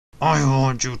I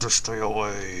want you to stay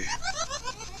away.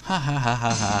 Ha ha ha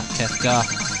ha ha, Kefka.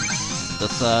 The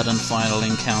third and final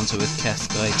encounter with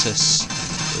Kefkitis.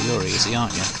 Well, you're easy,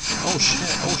 aren't you? Oh shit,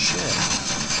 oh shit.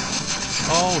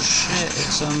 Oh shit,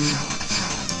 it's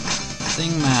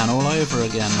Thing Man all over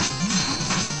again.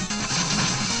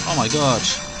 Oh my god.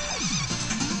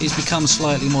 He's become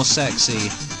slightly more sexy.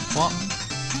 What?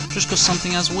 Just because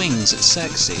something has wings, it's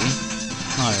sexy?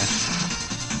 No.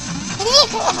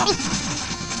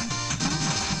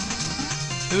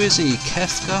 Who is he?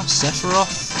 Kefka?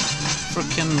 Sephiroth?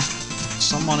 Frickin'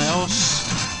 someone else?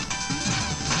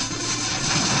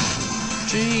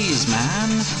 Jeez, man.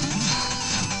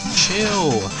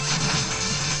 Chill.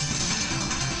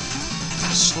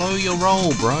 Slow your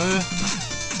roll, bro.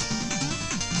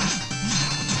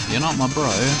 You're not my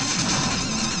bro.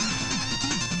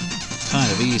 Kind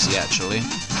of easy, actually.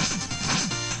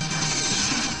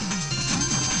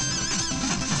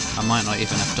 I might not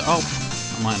even have to... Oh!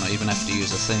 I might not even have to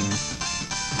use a thing.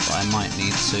 But I might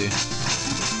need to.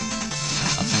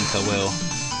 I think I will.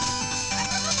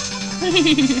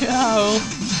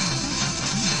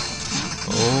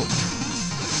 Oh.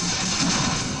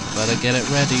 Better get it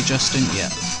ready, Justin.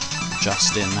 Yep.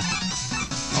 Justin.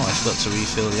 Oh, I forgot to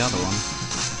refill the other one.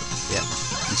 Yep.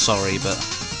 I'm sorry, but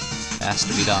it has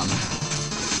to be done.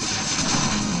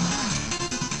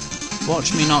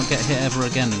 Watch me not get hit ever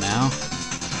again now.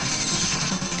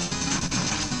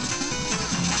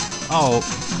 Oh,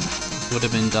 would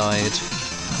have been died.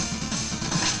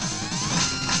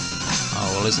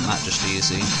 Oh, well, isn't that just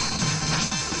easy?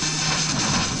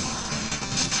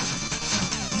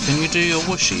 Can you do your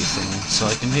whooshy thing so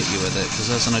I can hit you with it? Because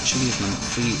there's an achievement,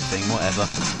 feat thing, whatever.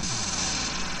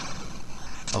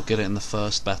 I'll get it in the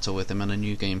first battle with him in a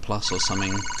New Game Plus or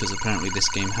something, because apparently this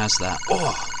game has that.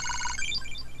 Oh!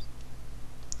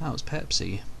 That was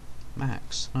Pepsi.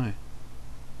 Max, no.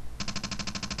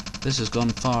 This has gone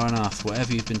far enough.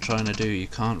 Whatever you've been trying to do, you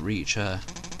can't reach her.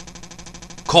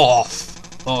 Cough!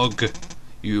 Ugh!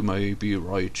 You may be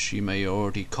right. You may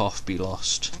already cough be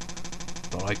lost.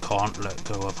 But I can't let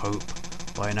go of hope.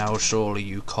 By now surely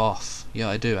you cough. Yeah,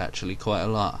 I do actually, quite a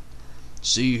lot.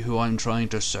 See who I'm trying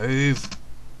to save?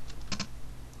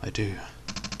 I do.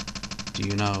 Do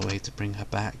you know a way to bring her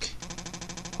back?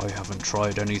 I haven't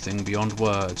tried anything beyond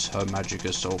words. Her magic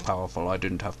is so powerful I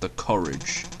didn't have the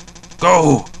courage.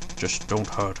 Go! Just don't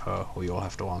hurt her, or you'll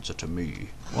have to answer to me.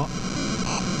 What?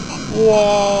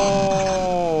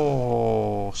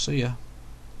 Whoa! See ya.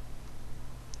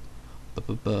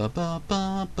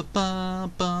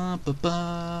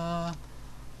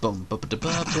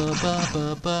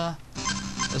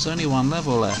 There's only one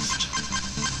level left.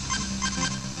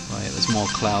 Wait, there's more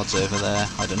clouds over there.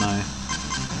 I don't know.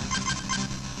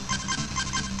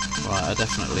 Right, I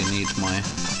definitely need my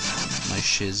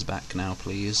shiz back now,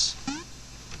 please.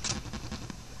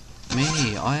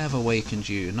 Me, I have awakened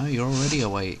you. No, you're already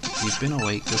awake. You've been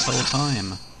awake this whole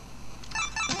time.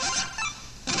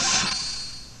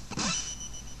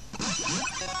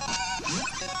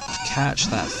 Catch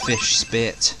that fish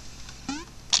spit.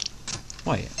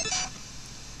 Wait.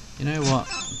 You know what?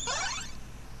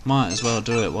 Might as well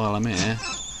do it while I'm here.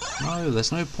 No,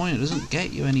 there's no point. It doesn't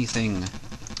get you anything.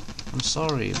 I'm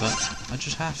sorry, but I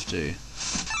just have to.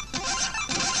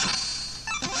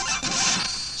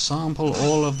 Sample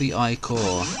all of the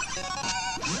ichor.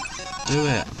 Do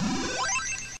it.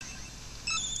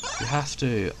 You have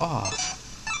to. Oh,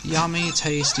 yummy,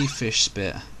 tasty fish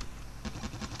spit.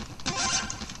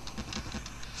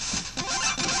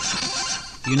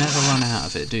 You never run out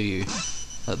of it, do you?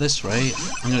 At this rate,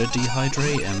 I'm going to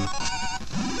dehydrate him.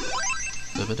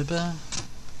 Blubba-da-ba,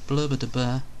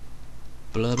 blubba-da-ba,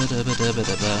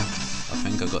 blubba-da-ba-da-ba-da-ba. I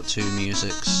think I got two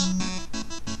musics.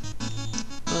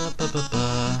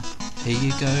 Ba-ba-ba-ba. Here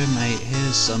you go, mate,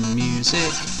 here's some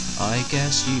music. I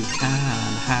guess you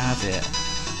can have it.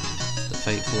 The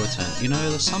fateful return. You know,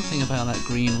 there's something about that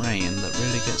green rain that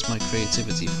really gets my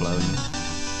creativity flowing.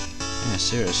 Yeah,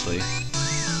 seriously.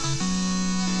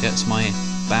 Gets my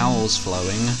bowels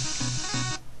flowing.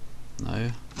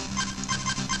 No.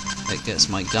 It gets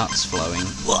my guts flowing.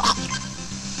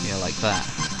 Yeah, like that.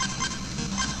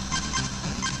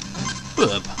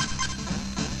 Burp.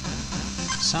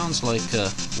 Sounds like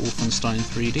Wolfenstein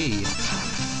 3D.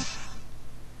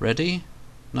 Ready?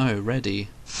 No, ready.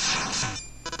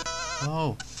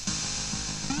 Oh.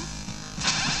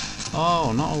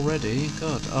 Oh, not already?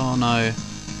 God. Oh no.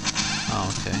 Oh,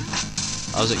 okay.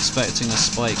 I was expecting a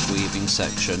spike weaving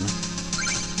section.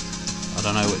 I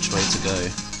don't know which way to go.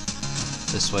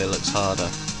 This way looks harder,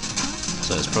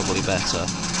 so it's probably better.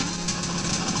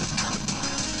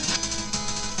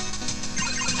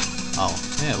 Oh,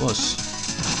 yeah, it was.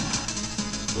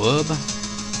 Whoop.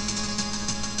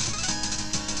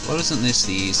 Well, isn't this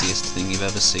the easiest thing you've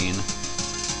ever seen?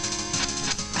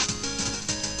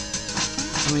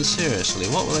 I mean, seriously,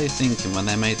 what were they thinking when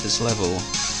they made this level?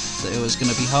 That it was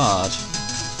going to be hard?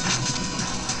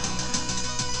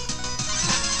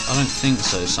 I don't think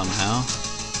so, somehow.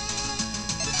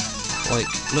 Like,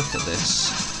 look at this.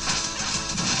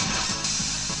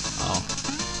 Oh.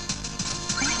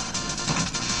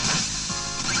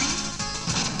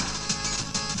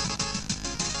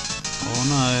 Oh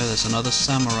no, there's another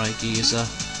samurai geezer.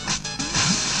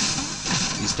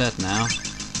 He's dead now.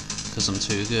 Because I'm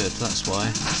too good, that's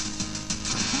why.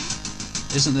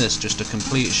 Isn't this just a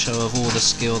complete show of all the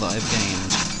skill that I've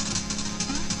gained?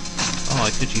 Oh,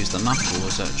 I could use the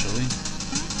knuckles, actually.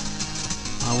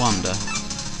 I wonder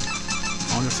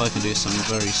if I can do some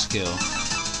very skill.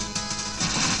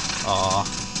 Ah,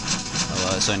 oh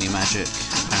well, it's only magic,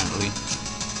 apparently.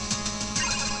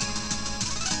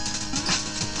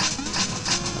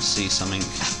 I see something.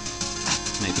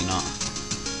 Maybe not.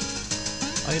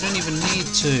 Oh, you don't even need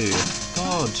to.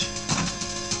 God.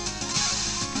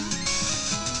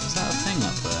 Is that a thing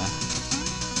up there?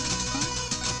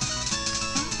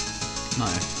 No.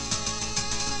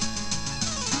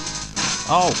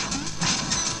 Oh!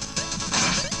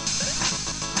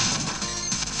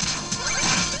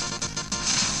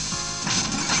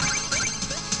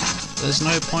 There's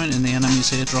no point in the enemies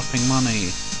here dropping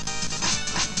money.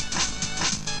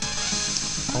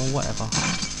 Or whatever.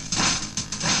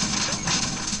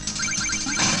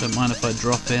 Don't mind if I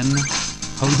drop in.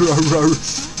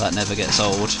 That never gets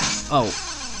old. Oh!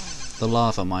 The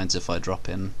lava minds if I drop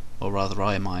in. Or rather,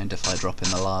 I mind if I drop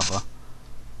in the lava.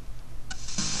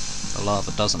 The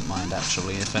lava doesn't mind,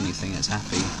 actually. If anything, it's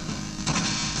happy.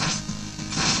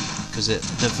 Because it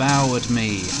devoured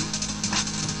me.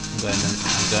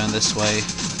 I'm going this way.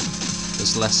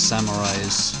 There's less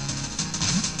samurais.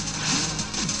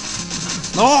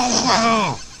 Oh!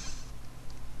 Wow!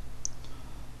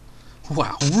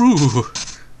 Wow!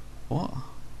 What?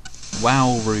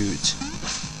 Wow root.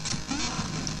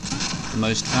 The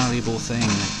most valuable thing.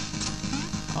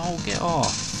 Oh, get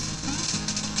off.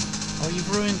 Oh,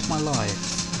 you've ruined my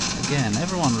life. Again,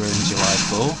 everyone ruins your life,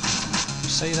 Bull. You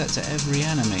say that to every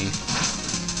enemy.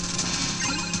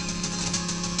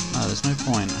 No, there's no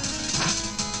point.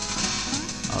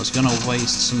 I was gonna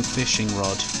waste some fishing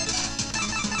rod.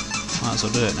 Might as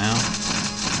well do it now.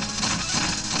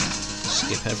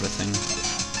 Skip everything.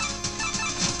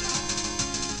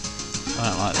 I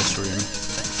don't like this room.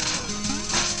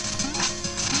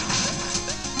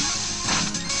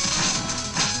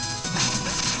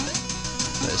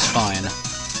 But it's fine.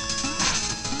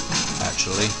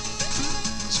 Actually.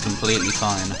 It's completely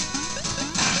fine.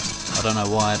 I don't know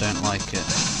why I don't like it.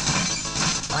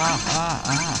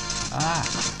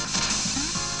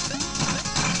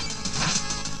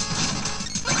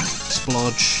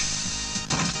 Splodge.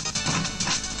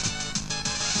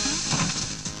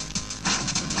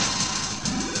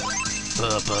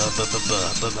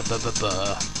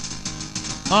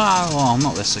 Ah, well,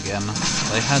 not this again.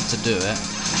 They had to do it.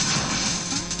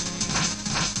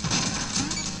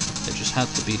 It just had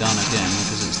to be done again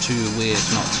because it's too weird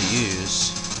not to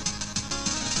use.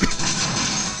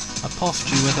 I poffed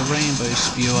you with a rainbow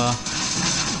spewer.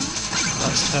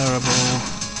 That's terrible.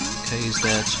 Okay, he's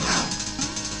dead.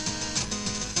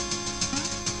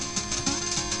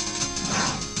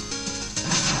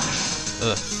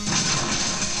 Ugh.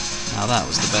 Now that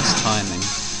was the best timing.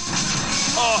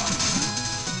 Oh,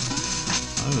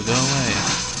 go away.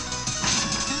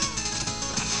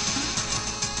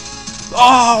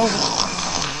 Oh!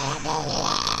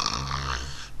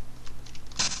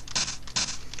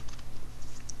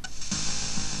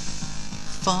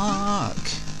 Fuck!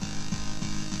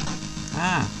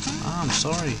 I'm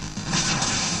sorry.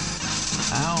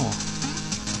 Ow.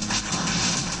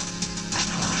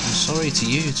 I'm sorry to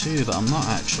you too, but I'm not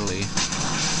actually.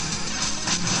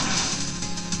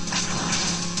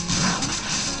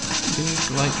 Can you,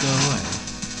 like, go away?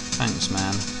 Thanks,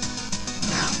 man.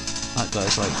 That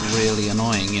guy's, like, really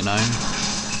annoying, you know?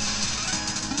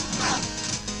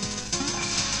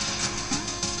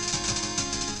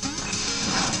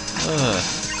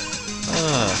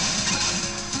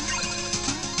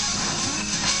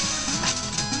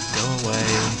 Go away.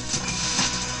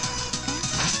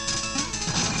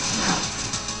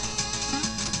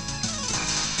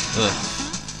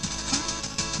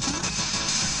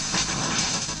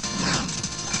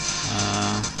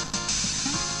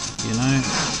 You know,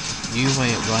 you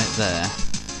wait right there.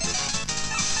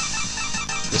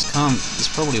 This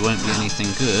probably won't be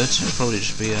anything good. It'll probably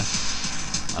just be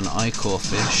an ichor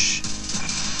fish.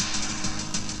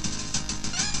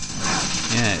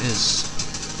 Yeah, it is.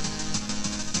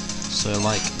 So,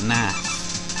 like, naff.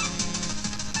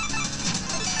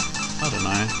 I don't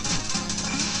know.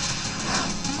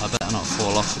 I better not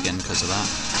fall off again because of that.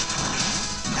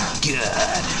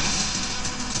 Good!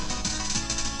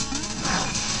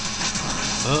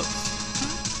 Oh.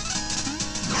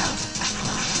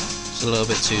 It's a little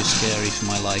bit too scary for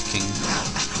my liking.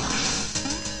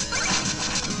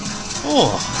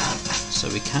 Oh! So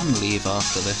we can leave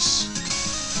after this.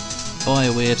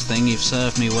 Boy, weird thing, you've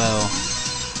served me well.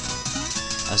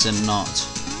 As in not.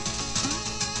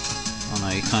 Oh no,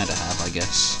 you kinda have, I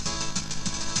guess.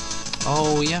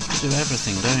 Oh, you have to do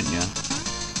everything, don't you?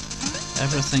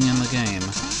 Everything in the game.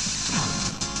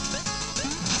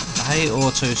 I hate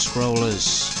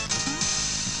auto-scrollers.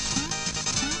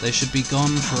 They should be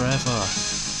gone forever.